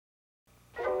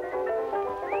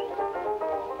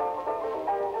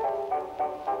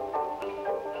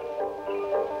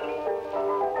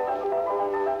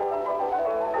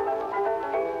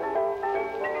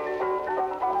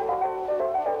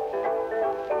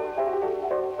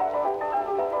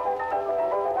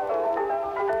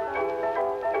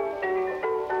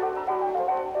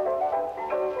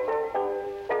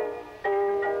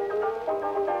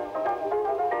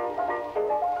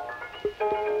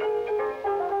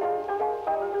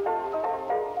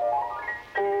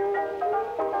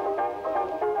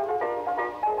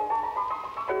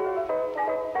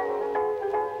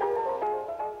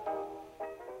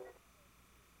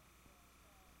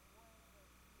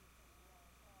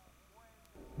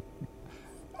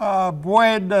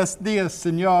Buenos días,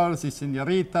 señores y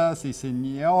señoritas y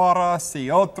señoras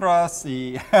y otras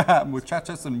y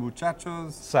muchachos and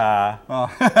muchachos. Sa.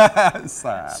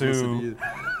 Sa. Sue.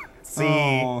 See.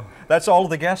 Oh. That's all of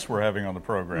the guests we're having on the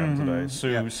program today. Sue,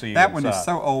 Yeah. C, That and one Sa. is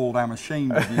so old, I'm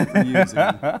ashamed of you for using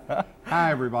it.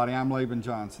 Hi, everybody. I'm Laban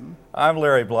Johnson. I'm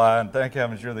Larry Bly, and thank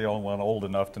heavens you're the only one old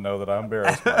enough to know that I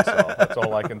embarrassed myself. That's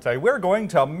all I can tell you. We're going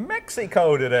to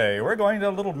Mexico today. We're going to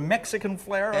a little Mexican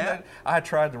flair. Yeah. I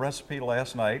tried the recipe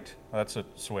last night. That's a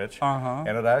switch.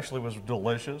 And it actually was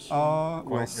delicious. Well,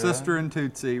 Quite good. Sister and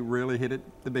Tootsie really hit it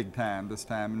the big time this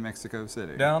time in Mexico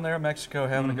City. Down there in Mexico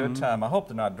having a good time. I hope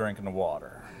they're not drinking the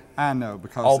water. I know,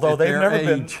 because Although at they've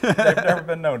their never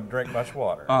been known to drink much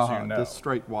water, as you know. just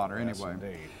straight water, Yes, anyway.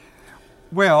 indeed.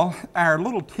 Well, our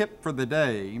little tip for the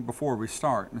day before we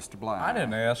start, Mr. Bly. I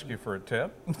didn't ask you for a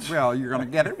tip. Well, you're going to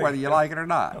get it whether you like it or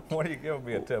not. What are you giving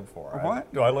me a tip for?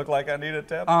 What? Do I look like I need a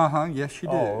tip? Yes, you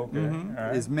do. Oh, okay. All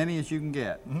right. As many as you can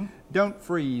get. Don't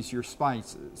freeze your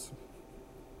spices.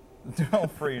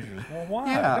 Don't freeze yours. Well, why?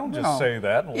 Yeah, Don't just well, say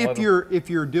that. And let If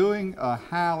you're doing a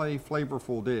highly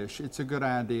flavorful dish, it's a good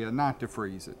idea not to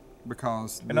freeze it,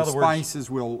 because In the other words-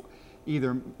 spices will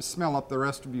either smell up the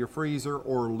rest of your freezer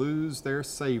or lose their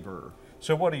savor.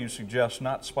 So what do you suggest?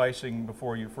 Not spicing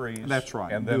before you freeze? That's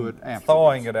right. And Do then it afterwards.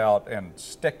 thawing it out and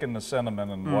sticking the cinnamon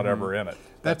and whatever in it.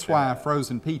 That's why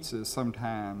frozen pizzas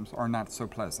sometimes are not so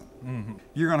pleasant.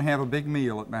 You're going to have a big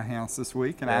meal at my house this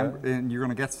week, and, and you're going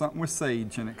to get something with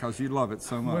sage in it because you love it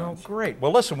so much. Well, great.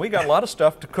 Well, listen, we got a lot of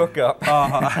stuff to cook up.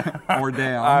 Or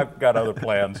down. I've got other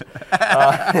plans.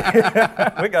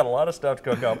 We got a lot of stuff to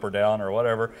cook up or down or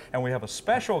whatever, and we have a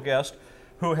special guest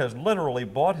who has literally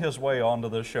bought his way onto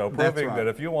this show, proving right. that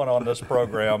if you want on this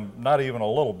program, not even a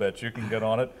little bit, you can get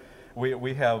on it.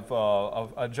 We have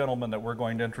a gentleman that we're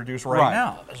going to introduce right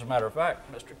now. As a matter of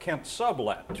fact, Mr. Kent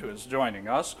Sublett, who is joining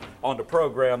us on the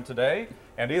program today.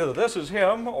 And either this is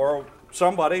him or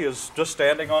somebody is just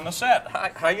standing on the set.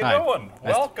 Hi, how you doing?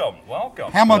 Welcome,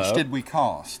 welcome. How much did we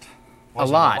cost? Was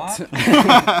A it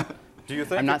lot. Do you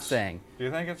think I'm not it's- saying. Do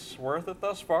you think it's worth it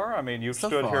thus far? I mean, you've So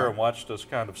stood here far. and watched us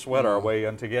kind of sweat our way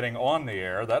into getting on the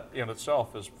air. That in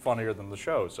itself is funnier than the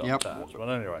show sometimes. But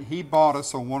anyway. He bought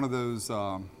us on one of those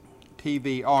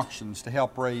TV auctions to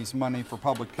help raise money for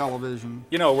public television.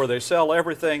 You know, where they sell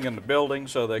everything in the building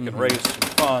so they can raise some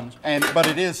funds. But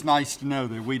it is nice to know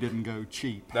that we didn't go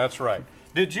cheap. That's right.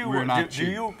 Did you We're not do cheap.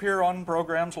 you appear on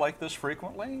programs like this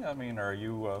frequently? I mean, are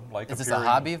you like Is this a appearing-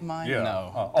 hobby of mine? Yeah.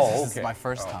 No. Oh, okay. This is my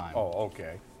first time. Oh,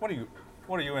 okay. What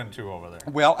are you into over there?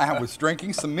 Well, I was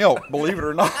drinking some milk, believe it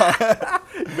or not.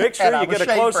 Make sure And I you was get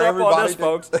a ashamed close for up on everybody this, to-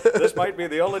 folks. This might be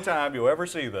the only time you ever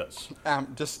see this.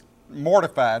 I'm just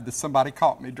mortified that somebody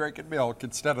caught me drinking milk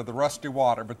instead of the rusty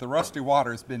water, but the rusty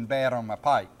water has been bad on my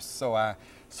pipes, so I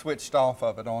switched off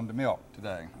of it onto milk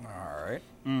today. All right.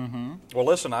 Well,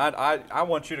 listen, I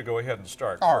want you to go ahead and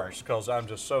start All first because I'm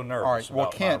just so nervous All right, well,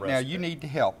 about Kent, my now recipe. you need to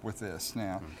help with this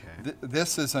now. Okay.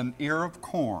 This is an ear of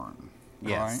corn,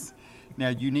 Yes. right? Now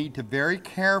you need to very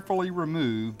carefully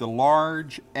remove the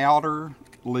large outer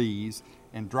leaves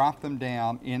and drop them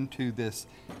down into this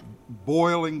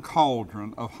boiling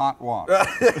cauldron of hot water.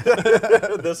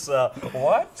 This,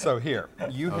 what? So here,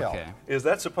 you help. Okay. Is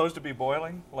that supposed to be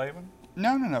boiling, Laban?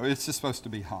 No, it's just supposed to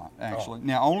be hot, actually.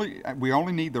 Now, we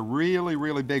only need the really,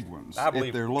 really big ones. I believe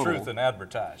if they're little, truth in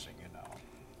advertising, you know.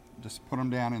 just put them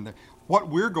down in there. What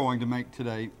we're going to make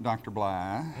today, Dr.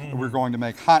 Bly, we're going to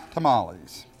make hot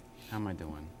tamales. How am I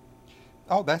doing?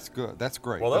 Oh, that's good. That's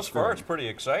great. Well, that's thus far great. it's pretty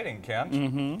exciting, Kent.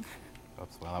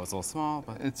 Oops, well, I was a little small,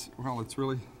 but It's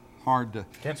really hard to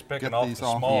Kent's picking get off these the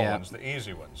off. small Yeah. ones, the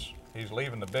easy ones. He's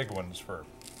leaving the big ones for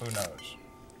who knows.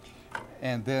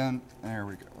 And then, there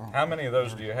we go. How many of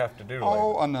those do you have to do, Laban?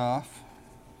 Oh, enough.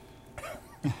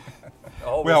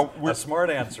 Oh, well, a smart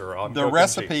answer on The Cookin'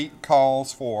 recipe Cheap.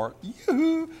 calls for,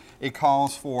 it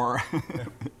calls for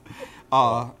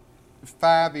 5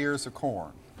 ears of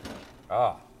corn.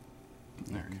 Ah,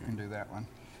 There, you can do that one.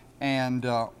 And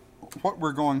what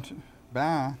we're going to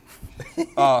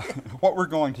what we're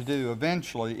going to do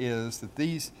eventually is that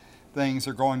these things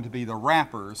are going to be the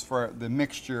wrappers for the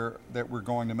mixture that we're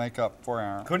going to make up for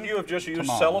our. couldn't you have just used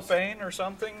Tamales. cellophane or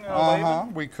something,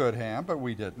 Laban? We could have, but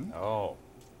we didn't. Oh,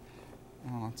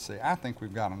 Well, let's see. I think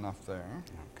we've got enough there.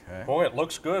 okay. boy, it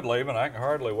looks good, Laban. I can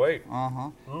hardly wait.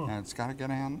 And it's got to go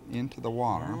down into the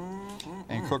water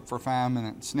and cook for 5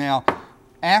 minutes. Now,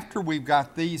 after we've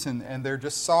got these and they're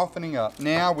just softening up,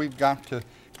 now we've got to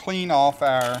clean off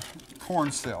our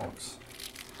corn silks.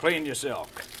 Clean your silk.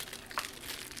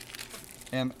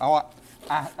 And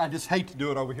I just hate to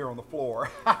do it over here on the floor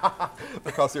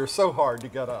because they're so hard to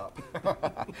get up.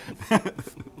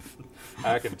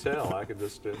 I can tell. I can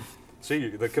just see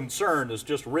the concern is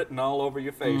just written all over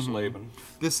your face, Laban.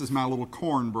 This is my little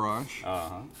corn brush.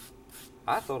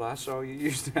 I thought I saw you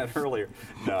use that earlier.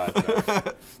 No,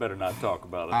 better not talk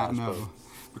about it. I know,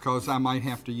 because I might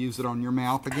have to use it on your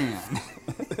mouth again.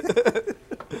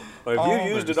 Well, if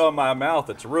you used it on my mouth,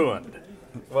 it's ruined.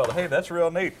 Well, hey, that's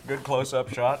real neat. Good close-up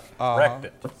shot. Wrecked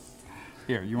it.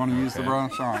 Here, you want to use the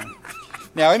brush? All right.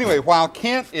 Now, anyway, while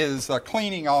Kent is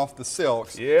cleaning off the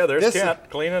silks. Yeah, there's Kent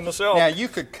cleaning the silk. Now, you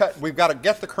could cut, we've got to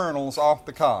get the kernels off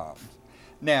the cob.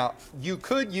 Now, you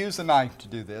could use a knife to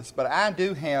do this, but I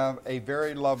do have a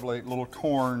very lovely little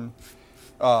corn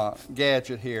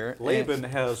gadget here. Laban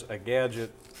has a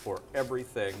gadget for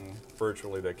everything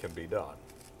virtually that can be done.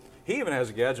 He even has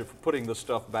a gadget for putting the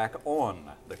stuff back on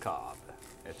the cob.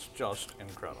 It's just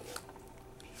incredible.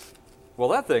 Well,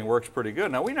 that thing works pretty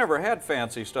good. Now, we never had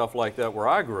fancy stuff like that where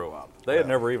I grew up. They had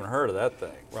never even heard of that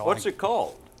thing. Well, what's it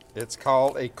called? It's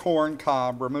called a corn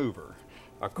cob remover.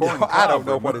 A corn cob I don't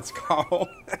know what it's called.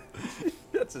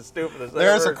 That's as stupid as that.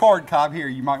 There's a corn cob here.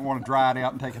 You might want to dry it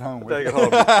out and take it home with you. Take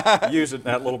it home. Use it in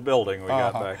that little building we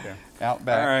got back there. Out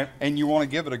back. All right. And you want to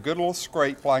give it a good little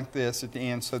scrape like this at the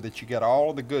end so that you get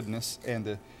all of the goodness and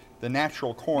the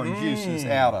natural corn juices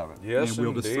out of it. Yes, and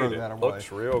we'll just throw indeed. that It away.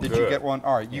 looks real Did good. you get one?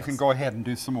 All right, you can go ahead and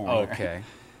do some more. Okay.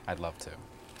 I'd love to.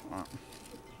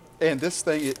 And this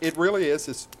thing, it really is.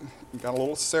 It's got a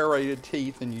little serrated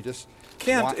teeth, and you just.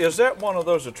 Kent, is that one of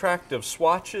those attractive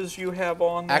swatches you have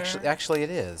on there? Actually, it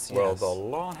is. Yes. Well, the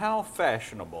lawn, how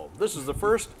fashionable. This is the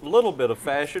first little bit of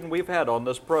fashion we've had on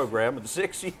this program in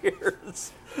 6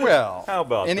 years. Well, how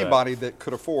about anybody that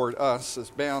could afford us is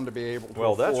bound to be able to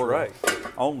Well, afford. that's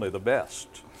right. Only the best.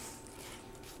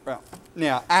 Well,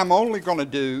 now, I'm only going to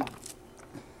do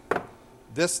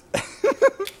this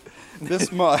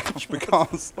this much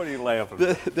because What are you laughing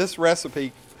at? this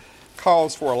recipe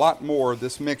calls for a lot more of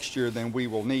this mixture than we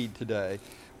will need today.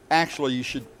 Actually, you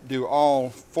should do all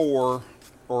 4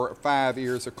 or 5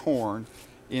 ears of corn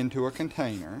into a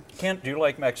container. Kent, do you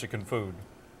like Mexican food?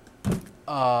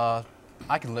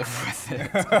 I can live with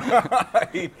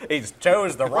it. He's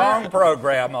chose the wrong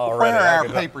program already. Where are our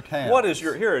paper towels? What is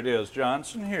your, here it is,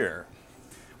 Johnson, here.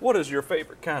 What is your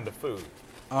favorite kind of food?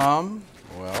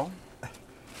 Well,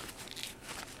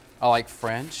 I like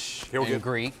French He'll and get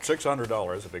Greek.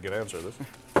 $600 if he can answer this.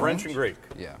 French and Greek.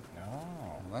 Yeah.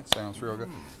 Oh, that sounds real good.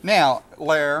 Now,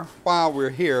 Lair, while we're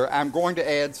here, I'm going to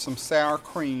add some sour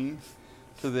cream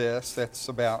to this. That's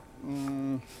about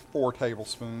 4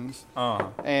 tablespoons.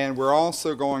 And we're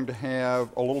also going to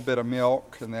have a little bit of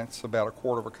milk, and that's about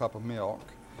 1/4 cup of milk.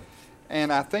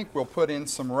 And I think we'll put in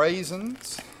some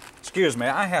raisins. Excuse me,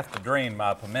 I have to drain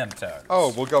my pimento.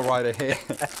 Oh, we'll go right ahead.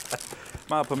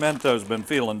 My pimento's been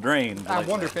feeling drained I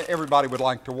lately. wonder if everybody would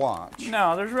like to watch.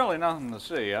 No, there's really nothing to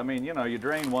see. I mean, you know, you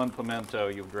drain one pimento,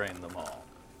 you've drained them all.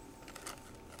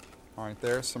 All right,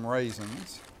 there's some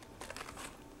raisins.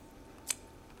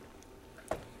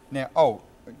 Now, oh,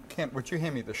 Kent, would you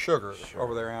hand me the sugar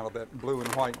over there out of that blue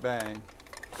and white bag?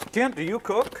 Kent, do you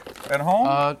cook at home?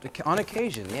 On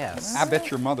occasion, yes. I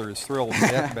bet your mother is thrilled to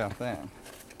death about that.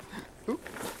 Oop.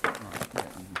 All right,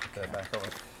 put that back over.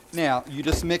 Now, you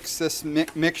just mix this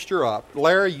mixture up.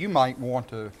 Larry, you might want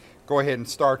to go ahead and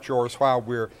start yours while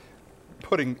we're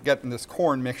getting this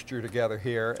corn mixture together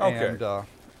here. Okay. And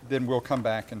then we'll come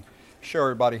back and show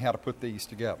everybody how to put these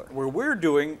together. Where we're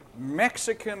doing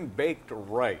Mexican baked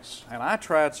rice. And I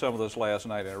tried some of this last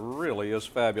night, and it really is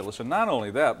fabulous. And not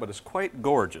only that, but it's quite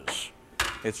gorgeous.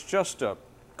 It's just a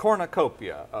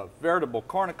cornucopia, a veritable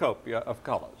cornucopia of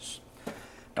colors.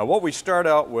 Now, what we start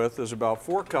out with is about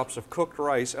 4 cups of cooked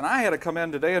rice, and I had to come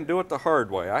in today and do it the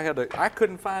hard way. I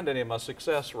couldn't find any of my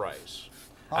success rice.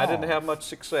 I didn't have much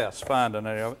success finding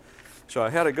any of it. So I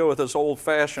had to go with this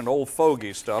old-fashioned, old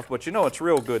fogey stuff, but you know it's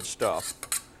real good stuff.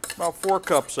 About 4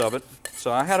 cups of it.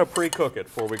 So I had to pre-cook it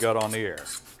before we got on the air.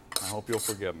 I hope you'll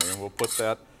forgive me, and we'll put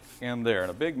that in there in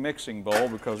a big mixing bowl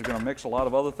because we're going to mix a lot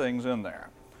of other things in there.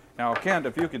 Now, Kent,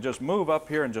 if you could just move up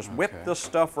here and just whip this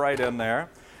stuff right in there.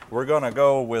 We're going to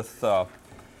go with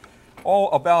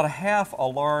about half a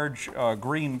large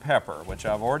green pepper, which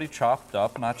I've already chopped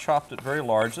up, and I chopped it very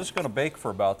large. This is going to bake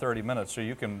for about 30 minutes, so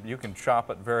you can chop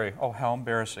it very, oh, how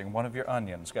embarrassing. One of your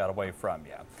onions got away from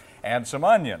you. And some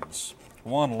onions.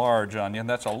 1 large onion.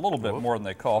 That's a little bit more than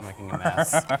they call for. Making a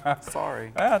mess.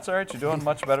 Sorry. That's all right. You're doing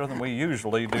much better than we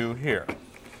usually do here.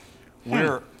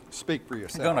 We're Speak for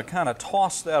yourself. going to kind of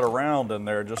toss that around in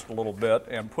there just a little bit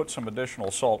and put some additional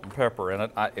salt and pepper in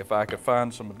it. If I could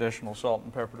find some additional salt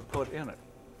and pepper to put in it.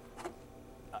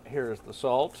 here's the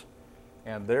salt,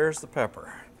 and there's the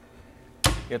pepper.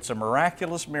 It's a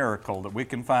miraculous miracle that we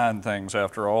can find things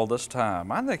after all this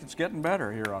time. I think it's getting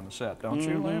better here on the set, don't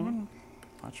you, Laban?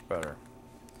 Much better.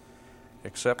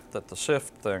 Except that the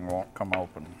sift thing won't come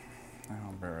open. How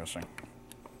embarrassing.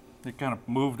 You kind of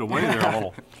moved away there a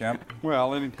little, Kent.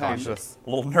 Well, anytime. Just a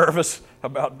little nervous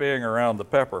about being around the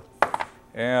pepper.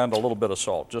 And a little bit of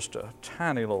salt, just a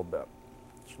tiny little bit.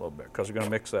 Just a little bit, because you're going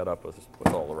to mix that up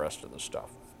with all the rest of the stuff.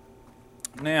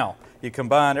 Now, you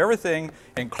combine everything,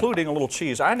 including a little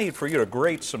cheese. I need for you to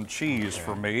grate some cheese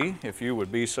for me, if you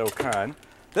would be so kind.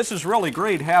 This is really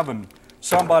great having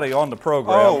somebody on the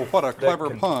program. Oh, what a clever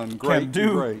pun. Great,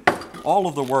 great. All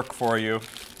of the work for you,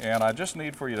 and I just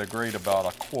need for you to grate about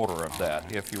 1/4 of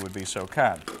that, if you would be so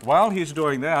kind. While he's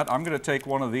doing that, I'm going to take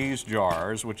one of these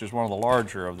jars, which is one of the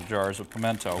larger of the jars of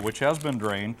pimento, which has been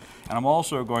drained, and I'm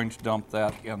also going to dump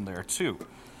that in there too.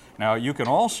 Now, you can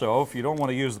also, if you don't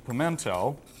want to use the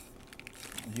pimento,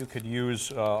 you could use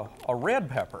a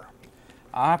red pepper.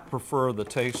 I prefer the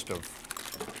taste of,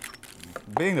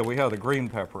 being that we have the green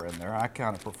pepper in there, I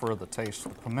kind of prefer the taste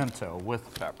of the pimento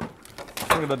with the pepper.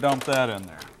 We're going to dump that in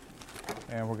there,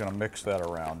 and we're going to mix that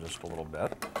around just a little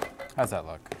bit. How's that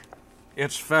look?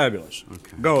 It's fabulous.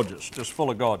 Okay. Gorgeous, just full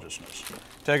of gorgeousness.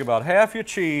 Take about half your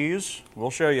cheese.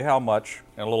 We'll show you how much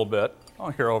in a little bit.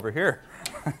 Oh, here, over here.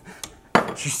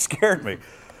 She scared me.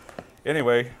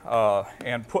 Anyway,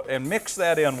 and mix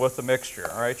that in with the mixture,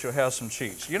 all right? You'll have some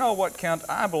cheese. You know what, Kent?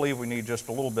 I believe we need just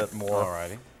a little bit more. All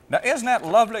righty. Now, isn't that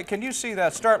lovely? Can you see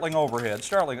that startling overhead?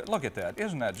 Startling, look at that.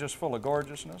 Isn't that just full of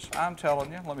gorgeousness? I'm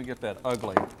telling you. Let me get that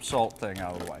ugly salt thing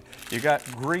out of the way. You got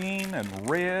green and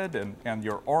red and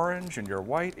your orange and your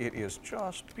white. It is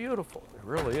just beautiful. It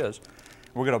really is.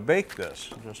 We're going to bake this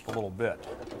just a little bit.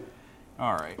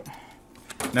 All right.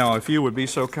 Now, if you would be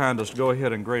so kind as to go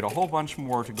ahead and grate a whole bunch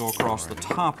more to go across the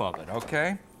top of it,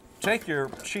 okay? Take your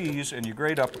cheese and you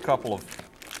grate up a couple of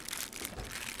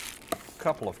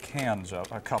cans,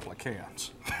 a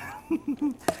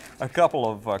couple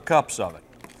of cups of it,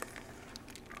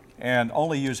 and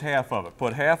only use half of it.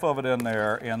 Put half of it in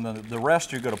there, and the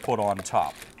rest you're going to put on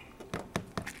top.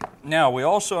 Now, we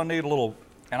also need a little,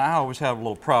 and I always have a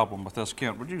little problem with this,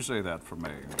 Kent. Would you say that for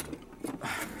me?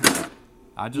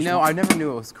 I never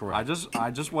knew it was correct.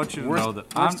 I just want you to know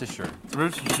that Worcestershire.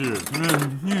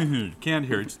 Can't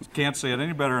hear it. Can't say it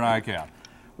any better than I can.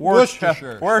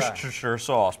 Worcestershire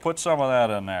sauce. Put some of that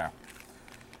in there.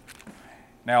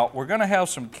 Now, we're going to have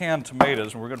some canned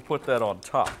tomatoes, and we're going to put that on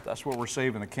top. That's what we're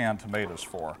saving the canned tomatoes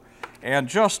for. And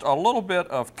just a little bit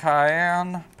of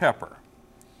cayenne pepper.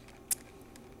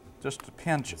 Just a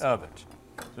pinch of it.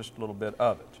 Just a little bit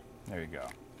of it. There you go.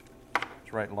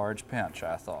 It's a right large pinch,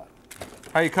 I thought.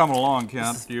 How you coming along,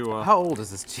 Kent? How old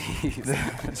is this cheese?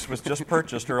 This was just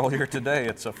purchased earlier today.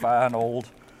 It's a fine old...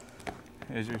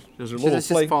 There's a little It's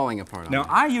just falling apart. Now,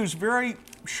 I use very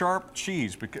sharp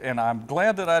cheese, and I'm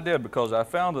glad that I did, because I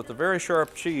found that the very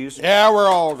sharp cheese... Yeah, we're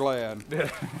all glad.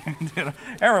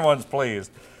 Everyone's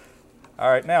pleased. All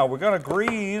right, now we're going to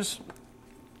grease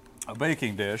a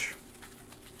baking dish.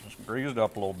 Just grease it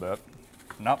up a little bit.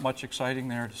 Not much exciting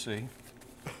there to see.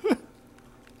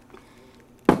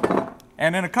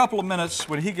 And in a couple of minutes,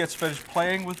 when he gets finished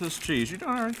playing with this cheese, you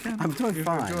doing all right, Ken? I'm doing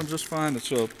fine. You're doing just fine.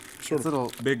 It's a sort of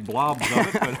little big blobs of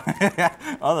it, but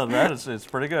other than that, it's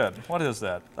pretty good. What is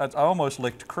that? I almost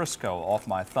licked Crisco off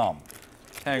my thumb.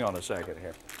 Hang on a second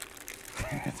here.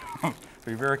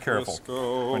 Be very careful.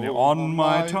 Crisco when you're on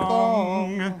my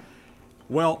tongue.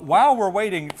 Well, while we're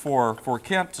waiting for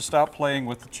Kent to stop playing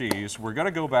with the cheese, we're going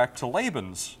to go back to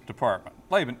Laban's department.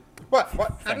 Laban. What?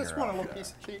 I just want a little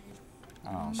piece of cheese.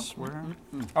 I swear.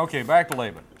 Okay, back to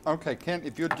Laban. Okay, Kent,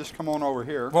 if you'd just come on over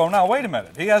here. Well, now, wait a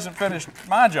minute. He hasn't finished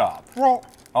my job. Well,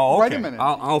 oh, okay. Wait a minute.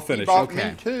 I'll finish. He bought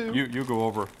okay. me too. You go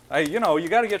over. Hey, you know, you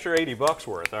got to get your $80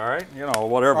 worth, all right? You know,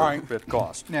 whatever it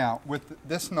costs. Now, with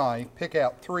this knife, pick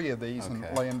out 3 of these and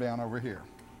lay them down over here.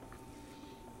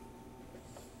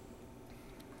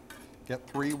 Get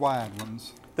 3 wide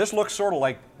ones. This looks sort of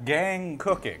like gang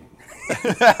cooking.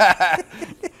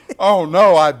 Oh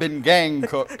no, I've been gang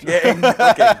cooked. Gang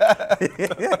cooking.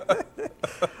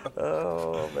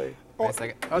 Oh, man. Wait a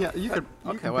second. Yeah, you could.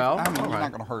 Okay, well, I mean, all you're right.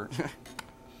 not going to hurt. All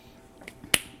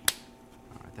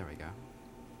right, there we go.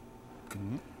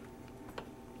 Mm-hmm.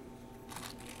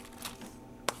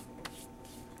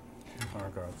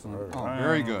 Oh,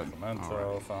 very good.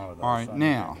 All right,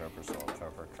 now. Pepper, salt,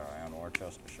 pepper, cayenne,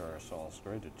 Worcestershire sauce,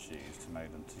 grated cheese,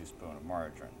 tomato, and a teaspoon of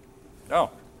margarine.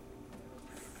 Oh.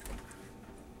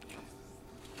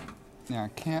 Now,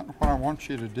 Kent, what I want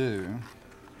you to do,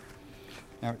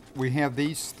 now we have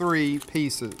these 3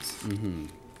 pieces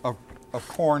of of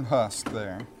corn husk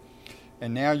there.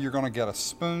 And now you're going to get a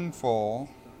spoonful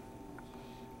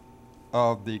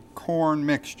of the corn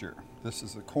mixture. This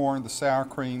is the corn, the sour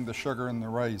cream, the sugar, and the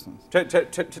raisins.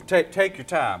 Take your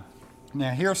time.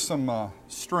 Now here's some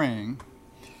string.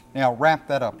 Now wrap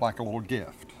that up like a little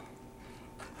gift.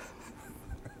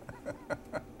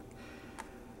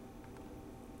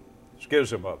 This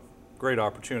gives him a great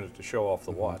opportunity to show off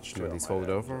the watch. Are these folded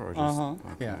over or just?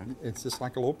 Okay. Yeah, it's just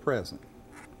like a little present.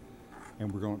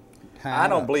 And we're going to tie I it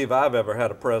don't up. believe I've ever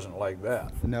had a present like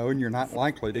that. No, and you're not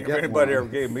likely to If get anybody one. ever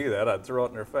gave me that, I'd throw it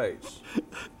in their face.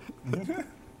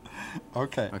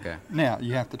 Okay. Okay. Now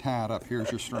you have to tie it up.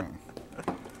 Here's your string.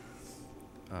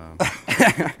 Time's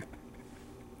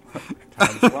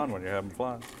fun when you're having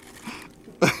fun.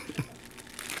 Can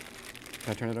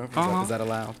I turn it over? Is that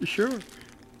allowed? Sure.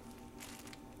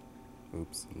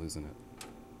 Oops, I'm losing it.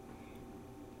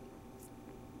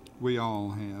 We all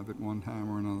have at one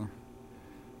time or another.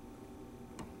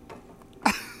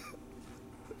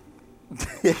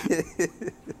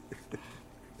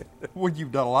 Well,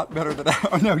 you've done a lot better than I.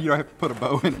 Oh, no, you don't have to put a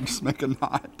bow in it, just make a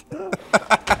knot.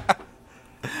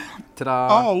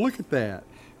 Ta-da! Oh, look at that.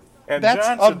 And That's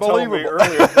Johnson told me unbelievable.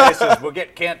 earlier, he says, we'll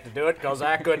get Kent to do it because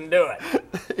I couldn't do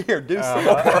it. Here, do some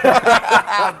more.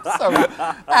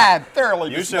 I'm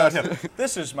thoroughly You showed him. disgusted.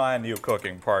 This is my new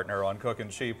cooking partner on Cookin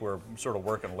Cheap. We're sort of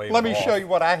working late. Let me show you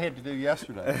what I had to do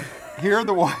yesterday. Here are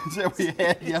the ones that we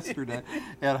had yesterday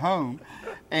at home.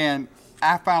 And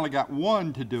I finally got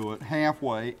one to do it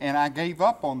halfway, and I gave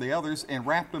up on the others and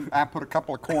wrapped them. I put a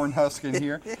couple of corn husks in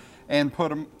here and put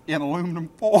them in aluminum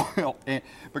foil. And,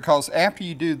 because after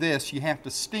you do this, you have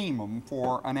to steam them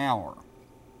for an hour.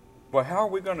 Well, how are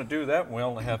we going to do that? We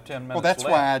only have 10 minutes Well, that's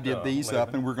left, why I did these up,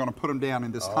 Laban. and we're going to put them down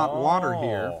in this hot water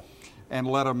here and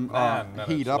let them 9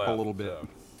 minutes heat up a left, little bit.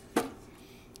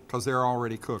 Because they're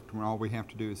already cooked, and all we have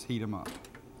to do is heat them up.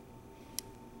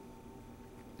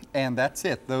 And that's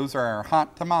it. Those are our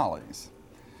hot tamales.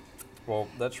 Well,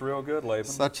 that's real good, Laban.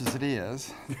 Such as it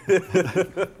is.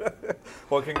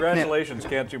 Well, congratulations,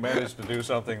 Kent. You managed to do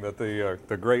something that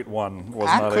the great one was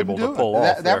I not couldn't able do to pull it. off.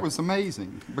 That there. was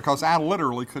amazing because I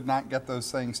literally could not get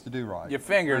those things to do right. Your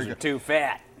fingers are too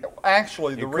fat.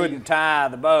 Actually, You couldn't tie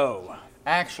the bow.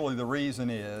 Actually, the reason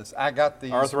is I got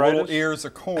these Arthritis? little ears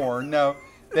of corn,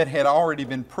 that had already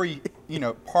been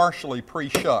partially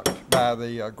pre-shucked by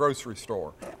the grocery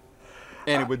store.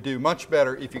 And it would do much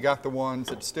better if you got the ones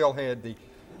that still had the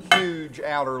huge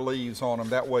outer leaves on them.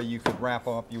 That way you could wrap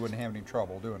them up. You wouldn't have any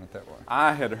trouble doing it that way.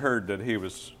 I had heard that he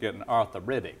was getting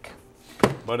arthritic.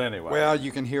 But anyway. Well,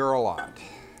 you can hear a lot.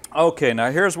 Okay, now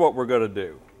here's what we're going to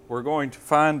do. We're going to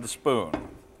find the spoon.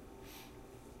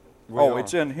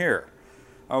 It's in here.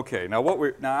 Okay, now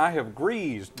I have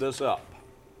greased this up.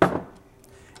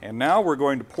 And now we're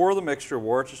going to pour the mixture of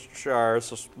Worcestershire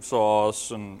sauce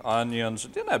and onions.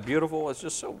 Isn't that beautiful? It's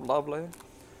just so lovely.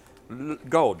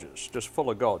 Gorgeous, just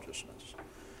full of gorgeousness.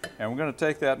 And we're going to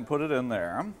take that and put it in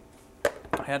there.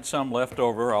 I had some left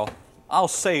over. I'll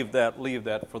save that, leave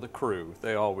that for the crew.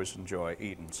 They always enjoy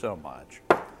eating so much.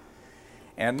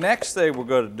 And next thing we're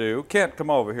going to do, Kent, come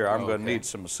over here. I'm going to need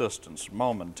some assistance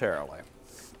momentarily.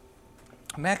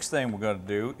 Next thing we're going to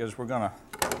do is we're going to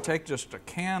take just a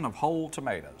can of whole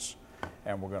tomatoes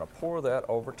and we're going to pour that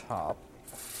over top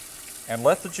and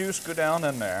let the juice go down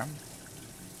in there.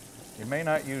 You may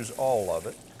not use all of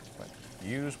it, but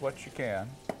use what you can.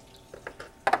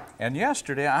 And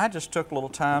yesterday I just took a little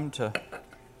time to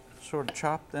sort of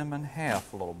chop them in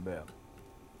half a little bit.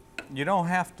 You don't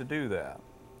have to do that,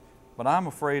 but I'm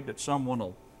afraid that someone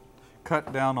will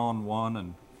cut down on one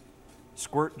and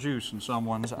squirt juice in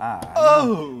someone's eye.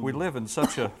 Oh! We live in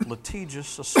such a litigious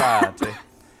society.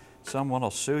 Someone will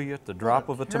sue you at the drop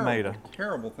of a tomato.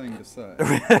 Terrible thing to say.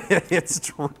 It's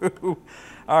true.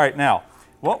 All right, now,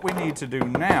 what we need to do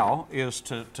now is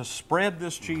to spread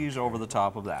this cheese over the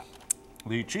top of that.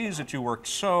 The cheese that you worked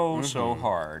so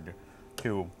hard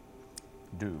to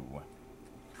do.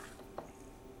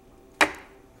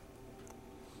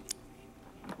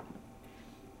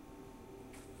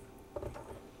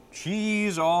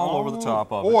 Cheese all over the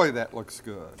top of it. Boy, that looks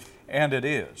good. And it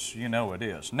is, you know it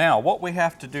is. Now, what we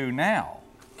have to do now,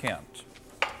 Kent,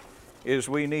 is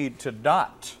we need to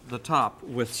dot the top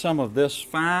with some of this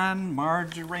fine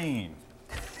margarine,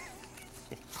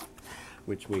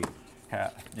 which we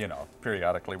have,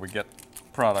 periodically we get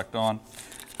product on.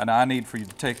 And I need for you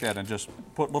to take that and just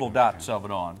put little dots of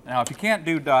it on. Now, if you can't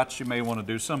do dots, you may want to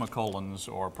do semicolons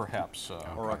or perhaps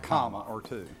Or a comma or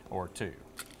two. or two.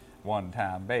 One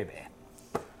time, baby.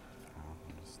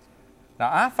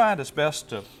 Now, I find it's best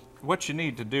to, what you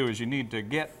need to do is you need to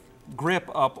get grip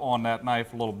up on that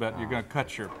knife a little bit, you're going to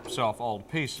cut yourself all to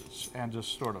pieces, and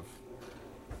just sort of.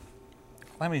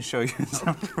 Let me show you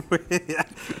something.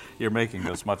 You're making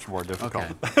this much more difficult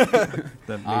than it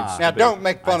needs to Now, be. don't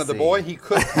make fun of the boy. He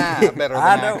could tie better than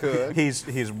I could. He's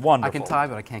wonderful. I can tie,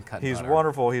 but I can't cut He's butter.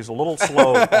 wonderful. He's a little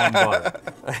slow on butter.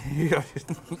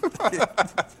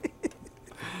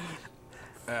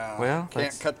 Well,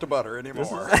 Can't cut the butter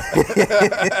anymore.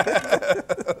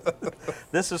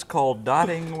 this is called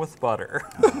dotting with butter.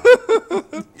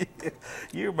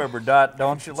 You remember Dot,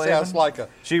 don't you, Laban? Sounds like a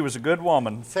She was a good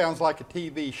woman. sounds like a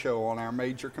TV show on our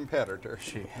major competitor.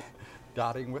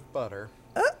 Dotting with butter.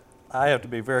 I have to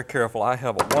be very careful. I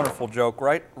have a wonderful joke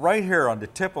right here on the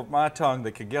tip of my tongue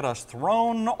that could get us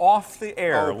thrown off the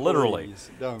air, Oh, literally. please,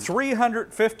 don't.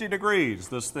 350 degrees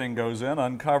this thing goes in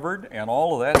uncovered, and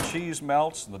all of that cheese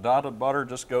melts, and the dotted butter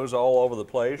just goes all over the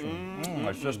place.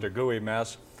 It's just a gooey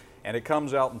mess. And it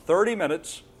comes out in 30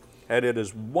 minutes, and it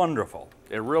is wonderful.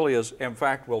 It really is. In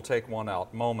fact, we'll take one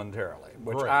out momentarily,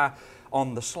 which Great. I,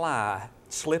 on the sly,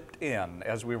 slipped in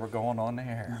as we were going on the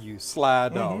air. You sly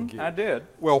dog. you. I did.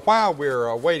 Well, while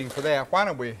we're waiting for that, why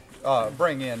don't we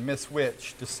bring in Miss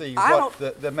Witch to see I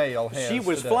what the mail has She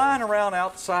was today. flying around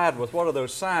outside with one of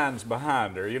those signs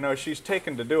behind her. You know, she's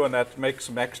taken to doing that to make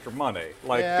some extra money.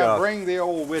 Like, Yeah, bring the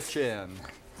old witch in.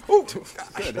 Ooh,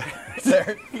 good.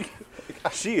 There.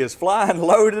 she is flying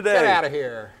low today. Get out of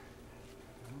here.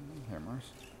 Hammers.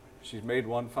 She's made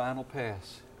one final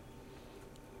pass.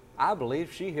 I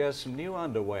believe she has some new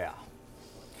underwear.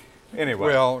 Anyway.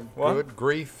 Well, what? good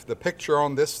grief. The picture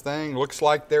on this thing looks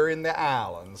like they're in the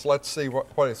islands. Let's see what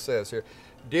it says here.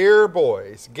 Dear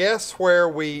boys, guess where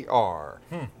we are?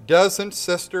 Doesn't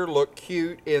sister look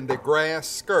cute in the grass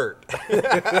skirt?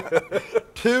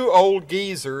 2 old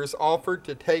geezers offered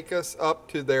to take us up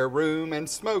to their room and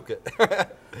smoke it.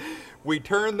 We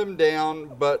turned them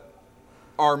down, but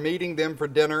are meeting them for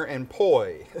dinner and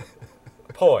poi.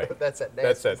 Poi. That's that nasty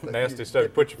That's that stuff. nasty stuff. You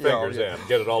put your fingers in,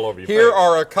 get it all over your Here face.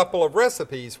 are a couple of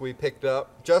recipes we picked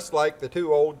up, just like the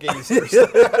 2 old geezers.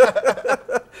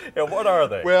 Yeah, what are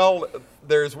they? Well,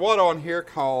 there's one on here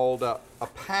called a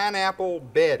pineapple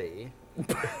Betty.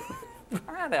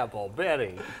 Pineapple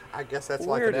Betty. I guess that's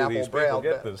Where like an do apple these people brown.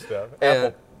 get this stuff?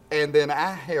 And then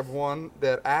I have one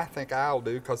that I think I'll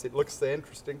do because it looks so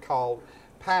interesting called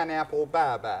Pineapple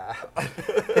Bye-Bye.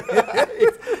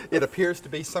 It appears to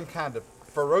be some kind of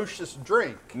ferocious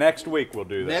drink. Next week we'll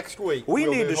do that. Next week We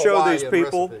we'll need do to show these Hawaiian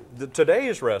people recipes.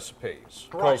 today's recipes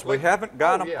because we haven't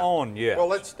got them yeah. on yet. Well,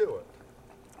 let's do it.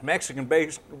 Mexican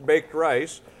baked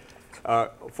rice,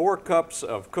 4 cups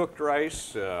of cooked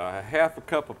rice, half a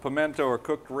cup of pimento or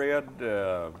cooked red,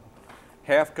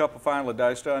 half cup of finely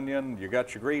diced onion. You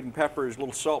got your green peppers,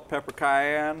 little salt, pepper,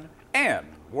 cayenne, and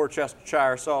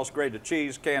Worcestershire sauce, grated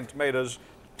cheese, canned tomatoes,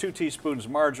 2 teaspoons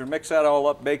of margarine. Mix that all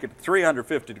up, bake it at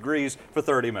 350 degrees for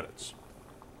 30 minutes.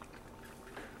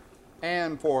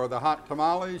 And for the hot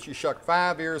tamales, you shuck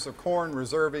 5 ears of corn,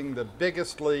 reserving the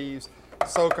biggest leaves.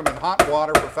 Soak them in hot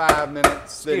water for 5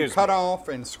 minutes. Then Excuse cut me. off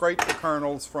and scrape the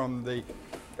kernels from the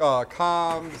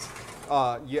cobs.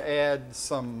 You add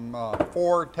some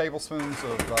 4 tablespoons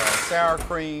of sour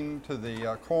cream to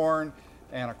the corn,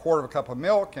 and a 1/4 cup of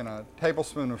milk and a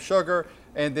tablespoon of sugar.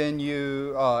 And then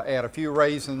you add a few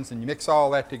raisins, and you mix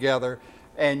all that together.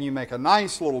 And you make a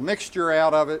nice little mixture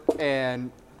out of it,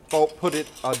 and put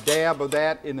a dab of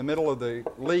that in the middle of the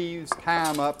leaves, tie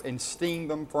them up, and steam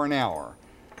them for an hour.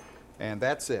 And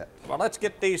that's it. Well, let's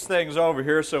get these things over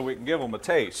here so we can give them a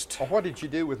taste. Well, what did you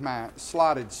do with my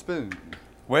slotted spoon?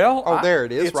 Well, Oh, there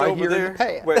it is, it's right over here in the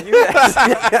there. pan. Well,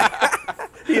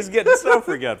 he's getting so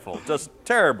forgetful, just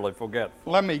terribly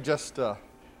forgetful. Let me just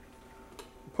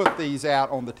put these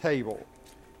out on the table.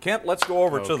 Kent, let's go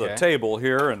over to the Okay. table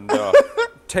here and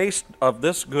taste of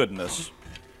this goodness.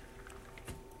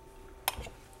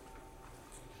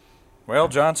 Well,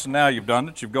 Johnson, now you've done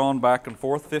it. You've gone back and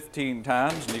forth 15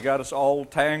 times, and you got us all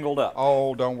tangled up.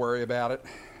 Oh, don't worry about it.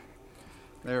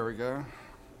 There we go.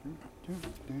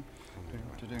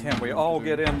 Can we all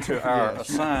get into our Yes.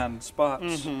 assigned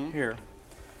spots here?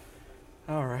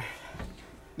 All right.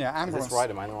 Now I'm Is going this right?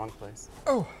 Am I in the wrong place?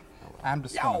 Oh, I'm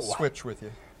just going to Yow. switch with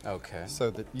you Okay. so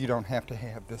that you don't have to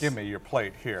have this. Give me your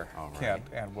plate here, All right. Kent,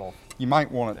 and we'll You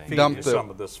might want to feed dump you the, some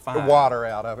of this the fine water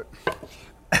out of it.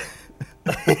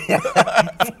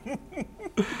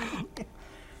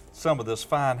 some of this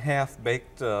fine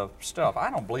half-baked stuff. I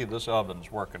don't believe this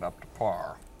oven's working up to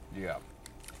par. Yeah.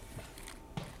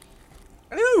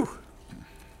 Ooh.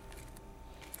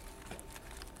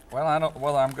 Well, I don't know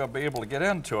whether I'm going to be able to get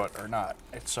into it or not.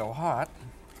 It's so hot.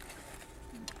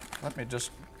 Let me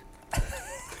just.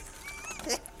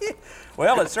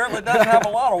 Well, it certainly doesn't have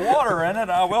a lot of water in it.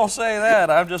 I will say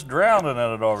that. I'm just drowning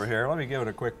in it over here. Let me give it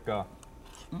a quick.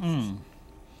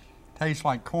 Tastes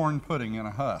like corn pudding in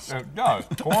a husk. It does.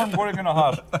 Corn pudding in a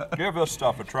husk. Give this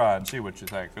stuff a try and see what you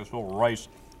think. This little rice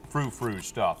frou-frou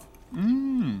stuff.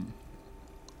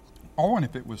 Oh, and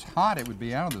if it was hot, it would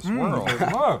be out of this world. It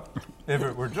would. If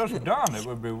it were just done, it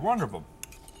would be wonderful.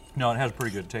 No, it has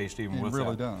pretty good taste even with that. It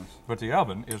really does. But the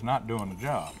oven is not doing the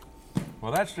job.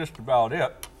 Well, that's just about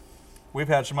it. We've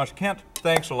had so much. Kent,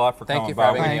 thanks a lot for coming by. Thank you for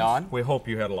having me on. We hope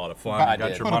you had a lot of fun. I Got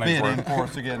did. your Put a money's bid in worth. for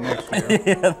us again next year.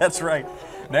 Yeah, that's right.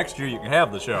 Next year you can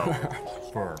have the show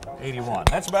for 81.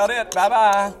 That's about it.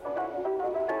 Bye-bye.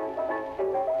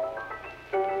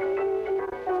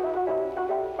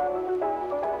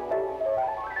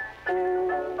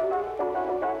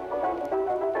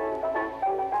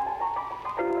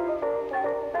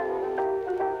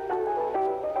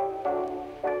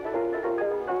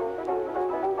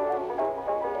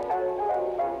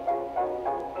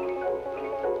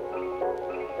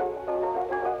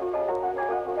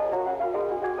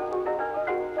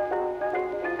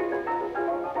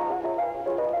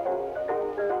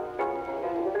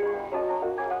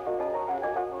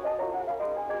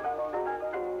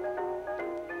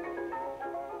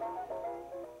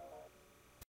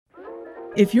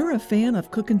 If you're a fan of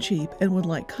Cookin Cheap and would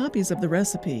like copies of the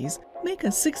recipes, make a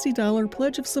 $60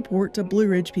 pledge of support to Blue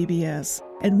Ridge PBS,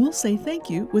 and we'll say thank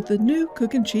you with the new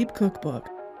Cookin Cheap cookbook.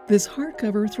 This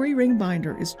hardcover 3-ring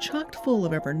binder is chocked full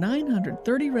of over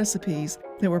 930 recipes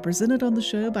that were presented on the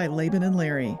show by Laban and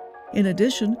Larry. In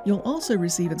addition, you'll also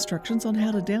receive instructions on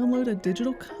how to download a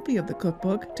digital copy of the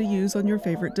cookbook to use on your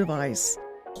favorite device.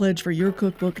 Pledge for your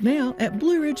cookbook now at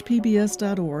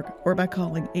blueridgepbs.org or by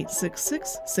calling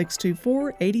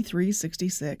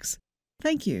 866-624-8366.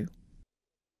 Thank you.